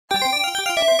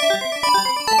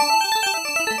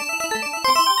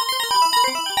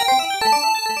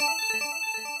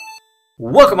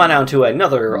Welcome on down to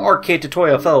another arcade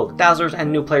tutorial, fellow dazzlers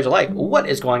and new players alike. What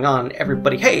is going on,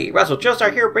 everybody? Hey,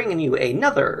 Joystick here, bringing you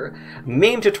another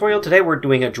MAME tutorial. Today we're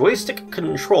doing a joystick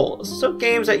controls, so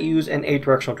games that use an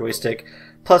eight-directional joystick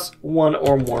plus one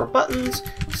or more buttons,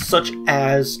 such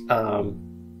as Final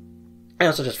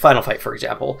Fight, for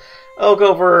example. I'll go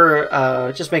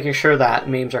over just making sure that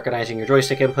MAME's recognizing your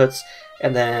joystick inputs,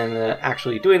 and then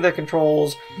actually doing the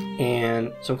controls,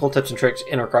 and some cool tips and tricks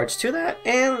in regards to that,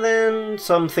 and then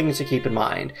some things to keep in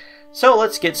mind. So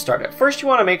let's get started. First, you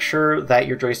want to make sure that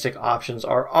your joystick options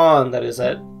are on, that is,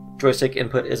 that joystick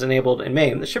input is enabled in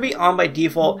MAME. This should be on by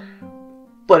default,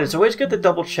 but it's always good to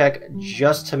double check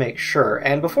just to make sure.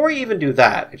 And before you even do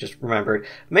that, I just remembered,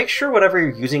 make sure whatever you're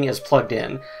using is plugged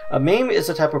in. MAME is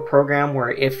the type of program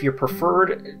where if your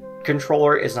preferred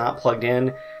controller is not plugged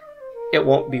in, it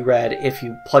won't be read if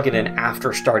you plug it in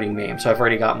after starting MAME. So I've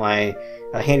already got my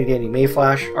handy dandy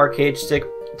Mayflash arcade stick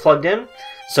plugged in,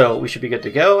 so we should be good to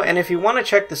go. And if you want to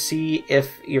check to see if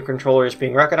your controller is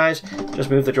being recognized, just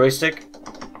move the joystick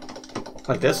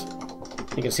like this.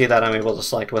 You can see that I'm able to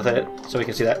select with it, so we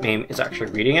can see that MAME is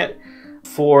actually reading it.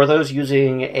 For those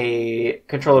using a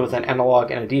controller with an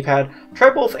analog and a D-pad, try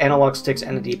both analog sticks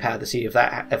and a D-pad to see if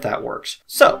that works.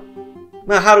 So,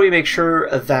 now how do we make sure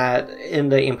that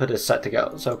the input is set to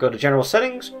go? So go to General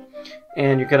Settings,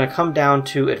 and you're going to come down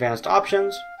to Advanced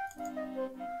Options,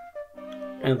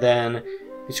 and then if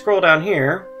you scroll down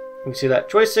here, you can see that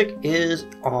joystick is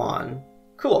on.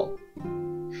 Cool.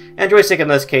 And joystick in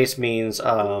this case means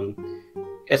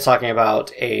it's talking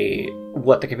about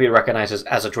what the computer recognizes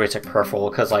as a joystick peripheral,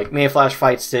 because like Mayflash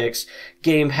fight sticks,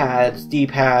 game pads,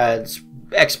 D-pads,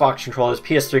 Xbox controllers,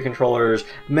 PS3 controllers,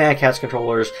 Mad Catz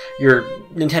controllers, your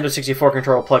Nintendo 64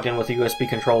 controller plugged in with a USB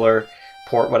controller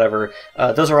port, whatever,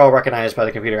 those are all recognized by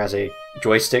the computer as a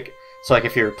joystick. So like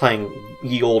if you're playing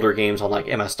ye older games on like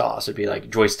MS-DOS, it'd be like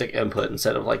joystick input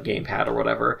instead of like gamepad or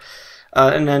whatever.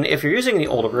 And then if you're using the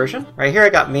older version, right here I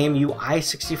got MAME UI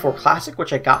 64 Classic,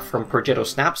 which I got from Progetto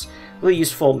Snaps, really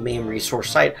useful MAME resource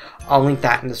site. I'll link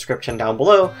that in the description down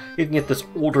below. You can get this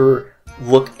older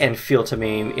look and feel to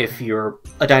MAME if you're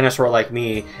a dinosaur like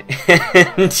me,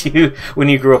 and when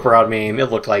you grew up around MAME,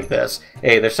 it looked like this.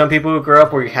 Hey, there's some people who grew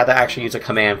up where you had to actually use a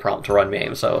command prompt to run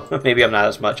MAME, so maybe I'm not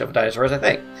as much of a dinosaur as I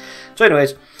think. So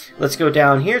anyways, let's go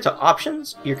down here to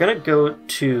Options. You're going to go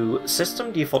to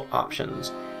System Default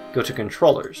Options. Go to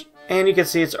Controllers, and you can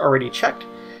see it's already checked.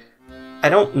 I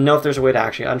don't know if there's a way to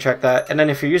actually uncheck that. And then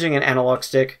if you're using an analog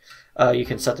stick, you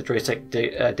can set the joystick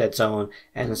dead zone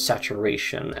and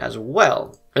saturation as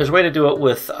well. There's a way to do it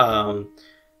with the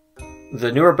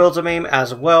newer builds of MAME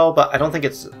as well, but I don't think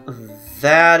it's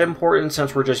that important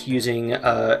since we're just using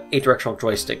a 8-directional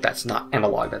joystick that's not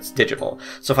analog, that's digital.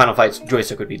 So Final Fight's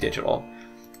joystick would be digital.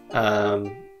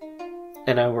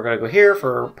 And then we're going to go here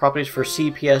for properties for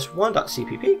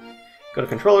CPS1.cpp, go to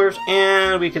controllers,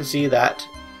 and we can see that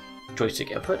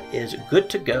joystick input is good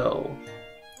to go.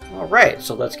 Alright,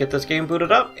 so let's get this game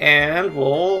booted up, and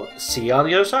we'll see you on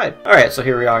the other side. Alright, so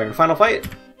here we are in Final Fight.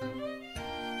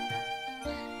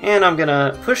 And I'm going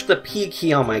to push the P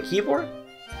key on my keyboard.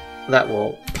 That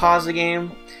will pause the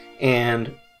game,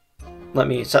 and let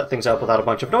me set things up without a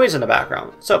bunch of noise in the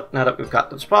background. So now that we've got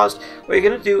this paused, what you're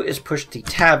going to do is push the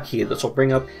Tab key. This will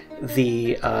bring up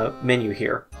the menu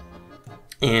here.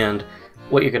 And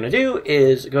what you're going to do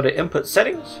is go to Input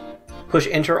Settings, push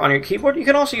Enter on your keyboard. You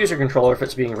can also use your controller if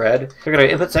it's being read. So you're going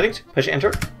to Input Settings, push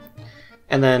Enter,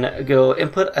 and then go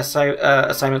Input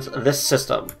Assignments This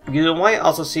System. You might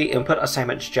also see Input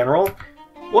Assignments General.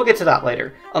 We'll get to that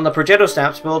later. On the Progetto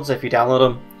Snaps builds, if you download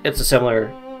them, it's a similar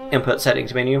input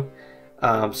settings menu.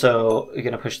 So you're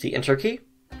going to push the Enter key,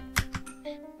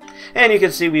 and you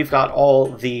can see we've got all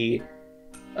the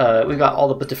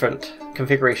different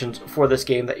configurations for this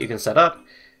game that you can set up.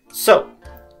 So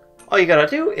all you got to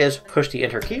do is push the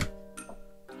Enter key,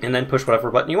 and then push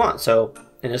whatever button you want. So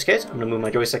in this case, I'm going to move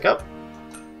my joystick up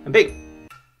and bing.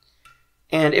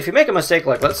 And if you make a mistake,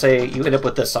 like let's say you end up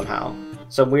with this somehow,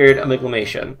 some weird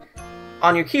amalgamation,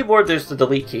 on your keyboard there's the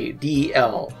Delete key,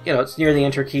 D-E-L. You know, it's near the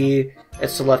Enter key.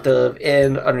 It's to the left of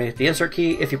and underneath the Insert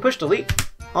key. If you push Delete,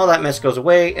 all that mess goes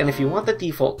away, and if you want the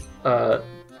default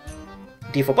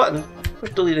button, push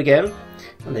Delete again,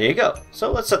 and there you go.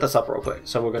 So let's set this up real quick.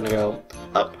 So we're going to go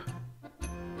up,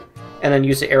 and then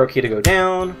use the arrow key to go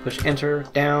down, push Enter,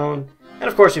 down, and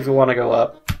of course if you want to go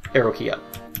up, arrow key up.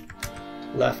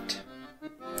 Left,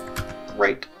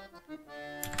 right. And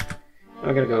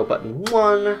we're going to go button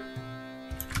 1,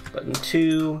 button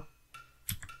 2.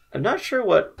 I'm not sure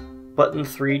what button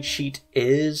 3 cheat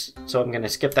is, so I'm going to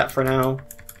skip that for now.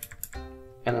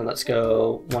 And then let's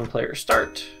go 1 player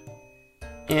start.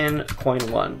 in coin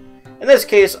 1. In this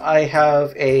case, I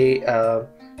have a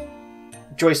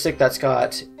joystick that's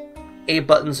got 8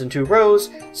 buttons in 2 rows.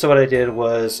 So what I did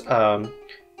was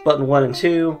button 1 and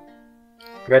 2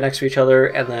 right next to each other,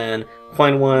 and then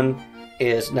coin 1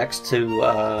 is next to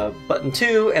button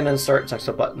 2, and then starts next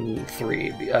to button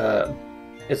 3.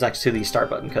 Is next to the start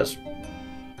button, because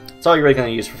it's all you're really going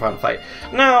to use for Final Fight.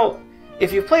 Now,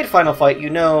 if you've played Final Fight, you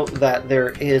know that there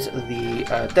is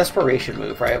the desperation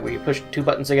move, right? Where you push 2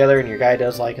 buttons together and your guy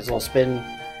does like his little spin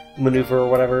maneuver or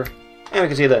whatever. And we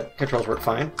can see the controls work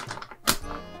fine.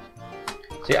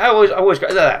 See, I always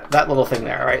got that little thing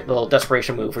there, right? The little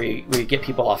desperation move where you get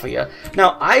people off of you.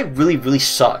 Now, I really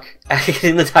suck at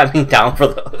getting the timing down for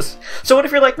those. So what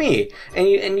if you're like me and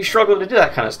you struggle to do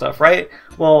that kind of stuff, right?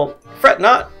 Well, fret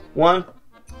not. One,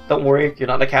 don't worry, you're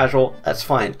not a casual. That's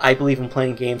fine. I believe in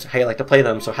playing games how you like to play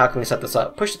them. So how can we set this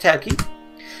up? Push the tab key.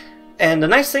 And the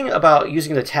nice thing about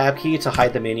using the tab key to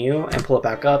hide the menu and pull it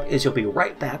back up is you'll be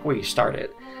right back where you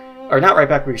started. Or not right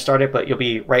back where you started, but you'll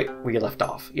be right where you left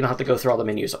off. You don't have to go through all the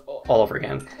menus all over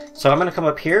again. So I'm going to come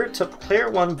up here to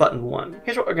player 1, button 1.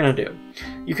 Here's what we're going to do.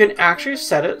 You can actually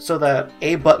set it so that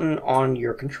a button on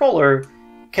your controller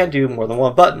can do more than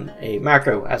one button, a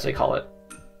macro as they call it.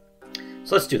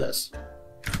 So let's do this.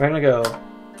 We're going to go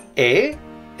A,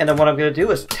 and then what I'm going to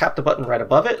do is tap the button right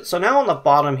above it. So now on the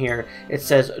bottom here, it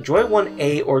says Joy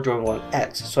 1A or Joy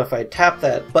 1X. So if I tap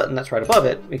that button that's right above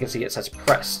it, we can see it says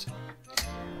pressed.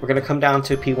 We're going to come down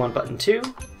to P1 button 2,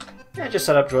 and just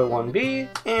set up Joy 1B,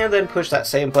 and then push that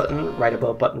same button right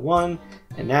above button 1,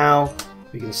 and now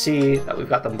we can see that we've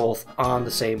got them both on the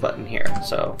same button here.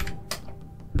 So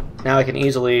now I can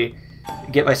easily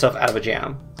get myself out of a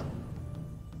jam.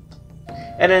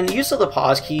 And then use of the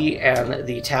pause key and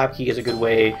the tab key is a good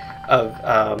way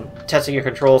of testing your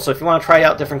controls. So if you want to try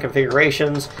out different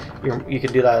configurations, you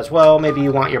can do that as well. Maybe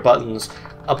you want your buttons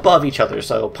above each other,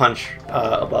 so punch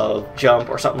above jump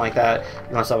or something like that.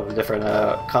 You want some different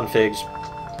configs,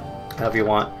 however you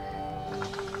want.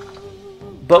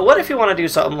 But what if you want to do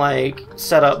something like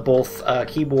set up both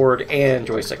keyboard and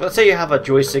joystick? Let's say you have a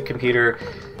joystick computer,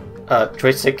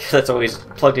 joystick that's always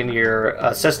plugged into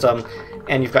your system,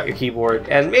 and you've got your keyboard,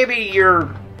 and maybe you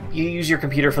use your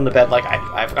computer from the bed. Like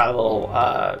I've got a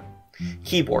little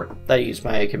keyboard that I use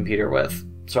my computer with,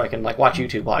 so I can like watch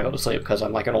YouTube while I go to sleep because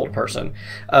I'm like an old person.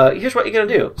 Here's what you're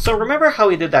gonna do. So remember how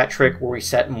we did that trick where we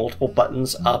set multiple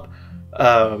buttons up,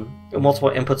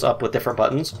 multiple inputs up with different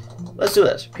buttons? Let's do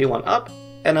this. P1 up,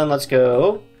 and then let's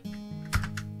go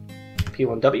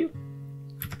P1W,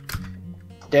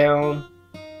 down,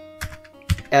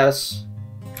 S,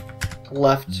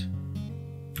 left,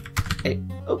 A.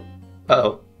 Oh,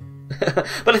 uh-oh.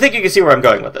 But I think you can see where I'm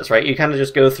going with this, right? You kind of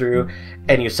just go through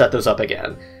and you set those up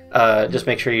again. Just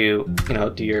make sure you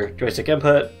do your joystick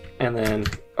input, and then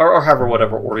or however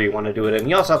whatever order you want to do it in.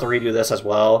 You also have to redo this as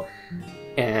well.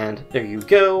 And there you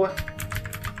go.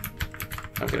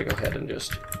 I'm gonna go ahead and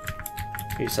just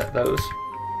reset those.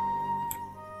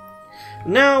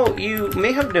 Now you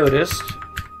may have noticed,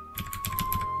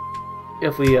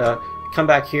 if we come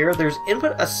back here, there's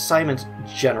input assignments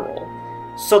general.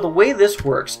 So the way this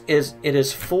works is it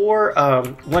is for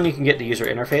when you can get the user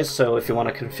interface. So if you want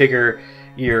to configure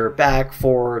your back,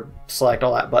 forward, select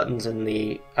all that buttons in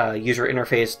the user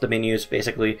interface, the menus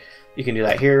basically, you can do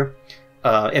that here.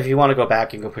 If you want to go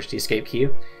back, you can push the escape key.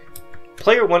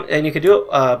 Player 1, and you can do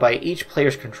it by each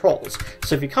player's controls.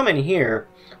 So if you come in here,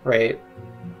 right,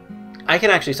 I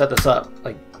can actually set this up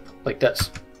like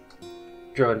this.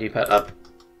 Draw and D-pad up,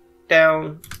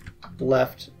 down,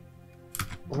 left,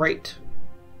 right.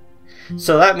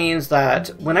 So that means that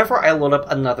whenever I load up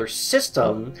another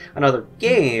system, another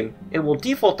game, it will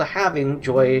default to having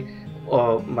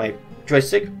my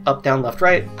joystick up, down, left,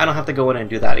 right. I don't have to go in and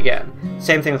do that again.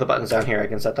 Same thing with the buttons down here. I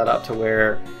can set that up to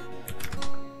where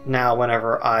now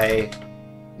whenever I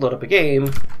load up a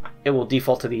game, it will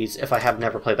default to these if I have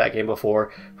never played that game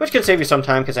before, which can save you some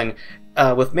time because then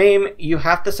with MAME, you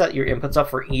have to set your inputs up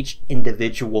for each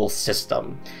individual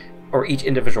system or each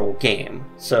individual game.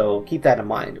 So keep that in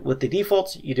mind. With the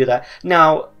defaults, you do that.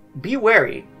 Now, be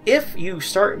wary. If you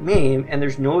start MAME and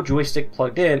there's no joystick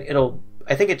plugged in,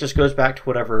 I think it just goes back to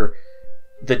whatever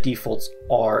the defaults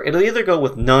are. It'll either go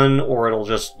with none or it'll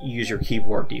just use your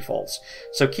keyboard defaults.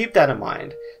 So keep that in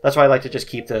mind. That's why I like to just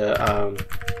keep the...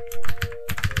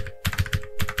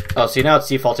 Oh, see, now it's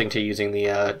defaulting to using the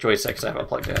joysticks I have it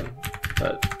plugged in.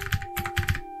 But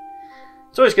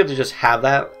it's always good to just have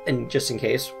that, and just in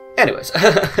case. Anyways,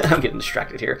 I'm getting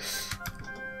distracted here.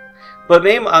 But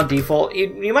MAME on default,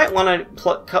 you might want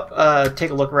to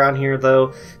take a look around here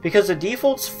though, because the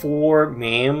defaults for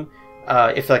MAME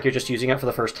if like you're just using it for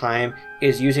the first time,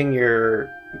 is using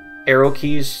your arrow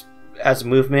keys as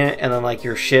movement, and then like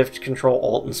your shift, control,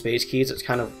 alt, and space keys. It's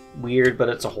kind of weird, but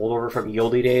it's a holdover from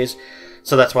Yieldy days.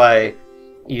 So that's why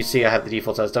you see I have the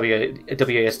defaults as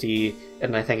WASD,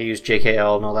 and I think I use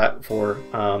JKL and all that for,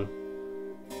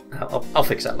 I'll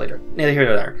fix that later. Neither here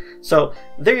nor there. So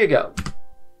there you go.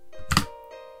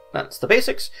 That's the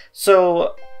basics.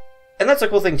 So, and that's a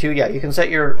cool thing too. Yeah, you can set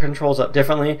your controls up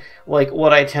differently. Like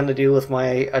what I tend to do with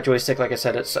my joystick, like I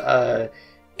said, it's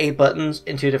 8 buttons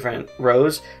in 2 different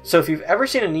rows. So if you've ever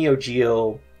seen a Neo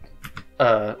Geo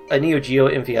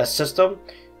MVS system,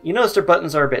 you notice their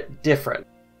buttons are a bit different.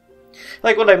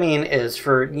 Like what I mean is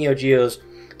for Neo Geos,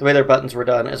 the way their buttons were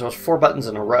done is it was 4 buttons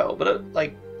in a row, but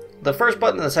like the first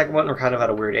button and the second button were kind of at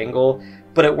a weird angle,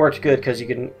 but it worked good because you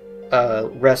can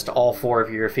rest all 4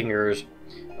 of your fingers.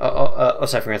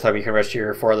 Aside from your thumb, you can rest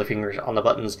your 4 other fingers on the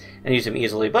buttons and use them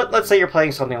easily. But let's say you're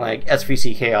playing something like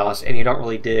SVC Chaos and you don't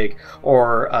really dig,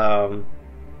 or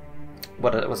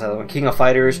what was that other one? King of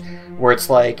Fighters, where it's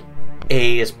like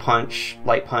A is punch,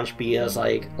 light punch, B is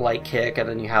like light kick, and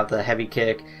then you have the heavy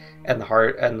kick and the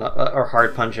hard or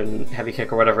hard punch and heavy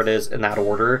kick or whatever it is in that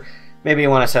order. Maybe you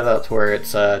want to set it up to where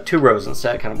it's 2 rows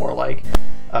instead, kind of more like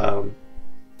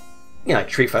you know,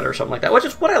 like Street Fighter or something like that. Which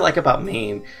is what I like about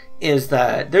MAME, is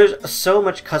that there's so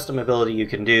much customability you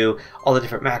can do, all the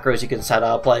different macros you can set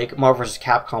up. Like Marvel vs.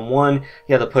 Capcom 1, you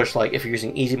have to push, like, if you're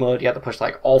using easy mode, you have to push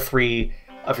like all 3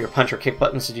 of your punch or kick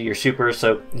buttons to do your supers,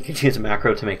 so you can use a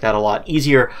macro to make that a lot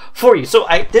easier for you. So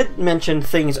I did mention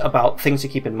things to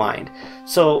keep in mind.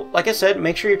 So like I said,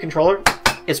 make sure your controller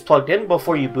is plugged in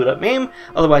before you boot up MAME,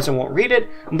 otherwise it won't read it.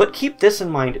 But keep this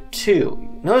in mind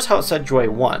too. Notice how it said Joy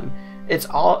 1. It's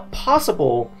all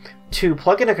possible to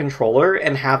plug in a controller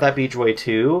and have that be Joy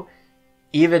 2,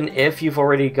 even if you've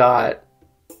already got,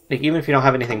 like, even if you don't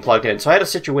have anything plugged in. So I had a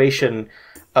situation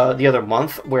the other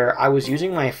month where I was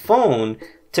using my phone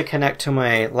to connect to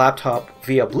my laptop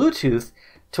via Bluetooth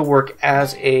to work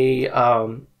as a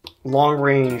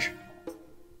long-range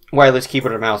wireless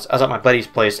keyboard and mouse. I was at my buddy's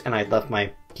place and I left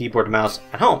my keyboard and mouse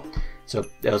at home, so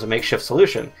it was a makeshift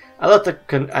solution. I left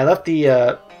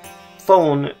the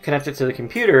phone connected to the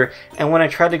computer, and when I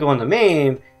tried to go into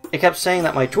MAME, it kept saying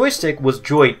that my joystick was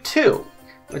Joy 2,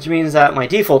 which means that my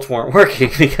defaults weren't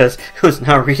working because it was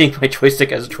now reading my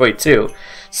joystick as Joy 2.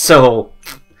 So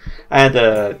I had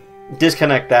to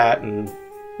disconnect that and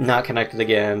not connect it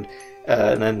again,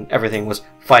 and then everything was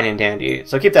fine and dandy.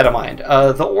 So keep that in mind.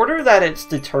 The order that it's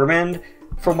determined,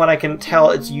 from what I can tell,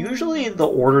 it's usually the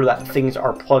order that things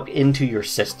are plugged into your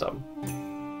system.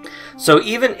 So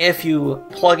even if you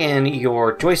plug in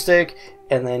your joystick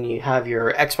and then you have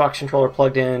your Xbox controller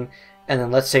plugged in, and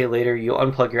then let's say later you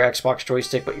unplug your Xbox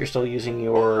joystick but you're still using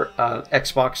your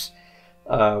Xbox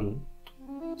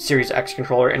Series X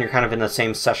controller and you're kind of in the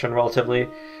same session relatively,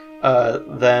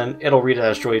 then it'll read it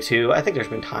as Joy 2. I think there's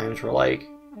been times where like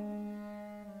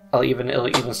it'll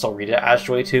even still read it as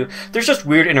Joy 2. There's just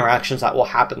weird interactions that will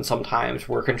happen sometimes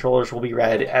where controllers will be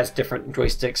read as different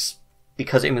joysticks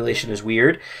because emulation is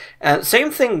weird. Same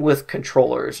thing with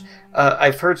controllers.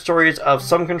 I've heard stories of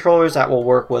some controllers that will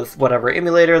work with whatever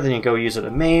emulator, then you go use it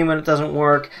in MAME and it doesn't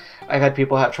work. I've had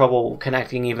people have trouble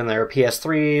connecting even their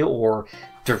PS3 or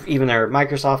even their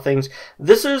Microsoft things.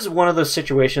 This is one of those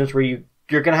situations where you're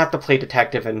going to have to play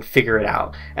detective and figure it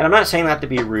out. And I'm not saying that to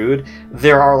be rude.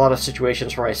 There are a lot of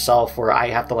situations for myself where I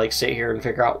have to like sit here and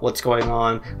figure out what's going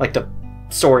on. Like the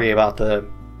story about the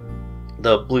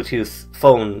Bluetooth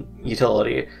phone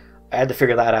utility. I had to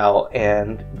figure that out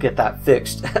and get that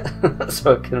fixed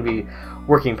so it can be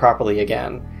working properly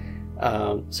again.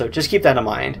 So just keep that in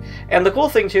mind. And the cool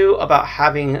thing too about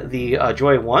having the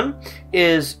Joy 1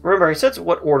 is, remember I said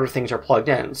what order things are plugged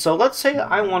in. So let's say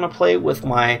I want to play with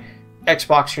my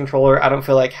Xbox controller. I don't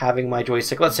feel like having my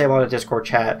joystick. Let's say I'm on a Discord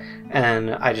chat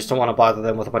and I just don't want to bother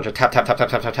them with a bunch of tap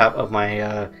of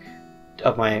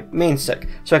my main stick.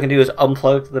 So I can do is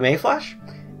unplug the MAME flash,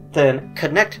 then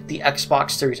connect the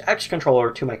Xbox Series X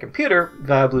controller to my computer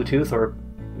via Bluetooth or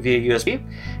via USB,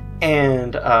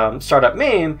 and start up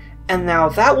MAME, and now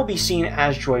that will be seen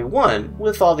as Joy 1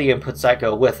 with all the inputs that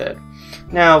go with it.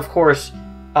 Now, of course,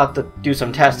 I'll have to do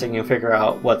some testing and figure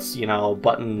out what's, you know,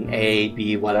 button A,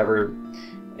 B, whatever,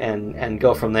 and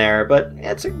go from there, but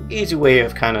it's an easy way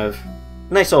of kind of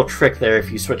nice little trick there if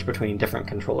you switch between different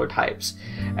controller types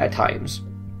at times.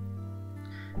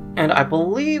 And I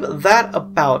believe that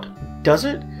about does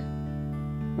it.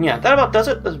 Yeah, that about does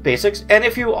it. Those basics. And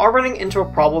if you are running into a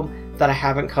problem that I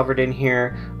haven't covered in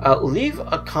here, leave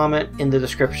a comment in the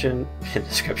description, in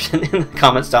the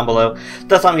comments down below.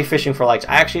 That's not me fishing for likes.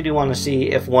 I actually do want to see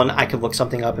if, one, I could look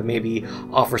something up and maybe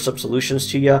offer some solutions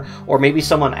to you, or maybe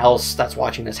someone else that's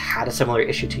watching this had a similar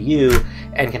issue to you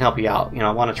and can help you out. You know,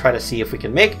 I want to try to see if we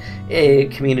can make a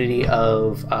community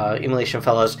of emulation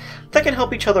fellows that can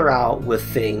help each other out with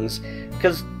things,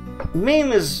 because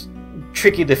MAME is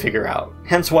tricky to figure out.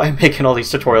 Hence why I'm making all these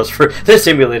tutorials for this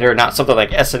emulator, not something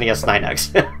like SNES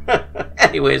 9X.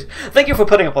 Anyways, thank you for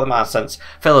putting up with the nonsense,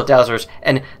 fellow dowsers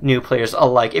and new players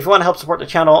alike. If you want to help support the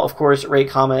channel, of course, rate,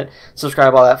 comment,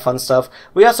 subscribe, all that fun stuff.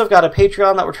 We also have got a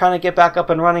Patreon that we're trying to get back up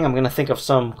and running. I'm going to think of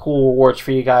some cool rewards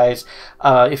for you guys.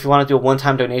 If you want to do a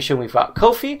one-time donation, we've got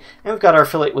Ko-fi, and we've got our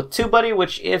affiliate with TubeBuddy,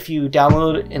 which if you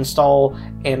download, install,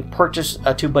 and purchase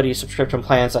a TubeBuddy subscription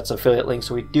plans, that's affiliate link,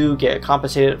 so we do get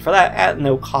compensated for that at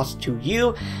no cost to you.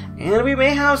 And we may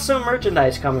have some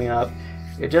merchandise coming up.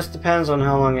 It just depends on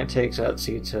how long it takes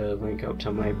Etsy to link up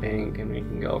to my bank, and we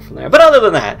can go from there. But other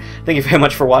than that, thank you very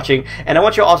much for watching, and I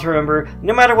want you all to remember,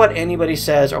 no matter what anybody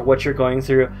says or what you're going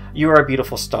through, you are a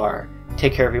beautiful star.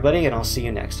 Take care, everybody, and I'll see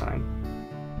you next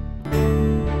time.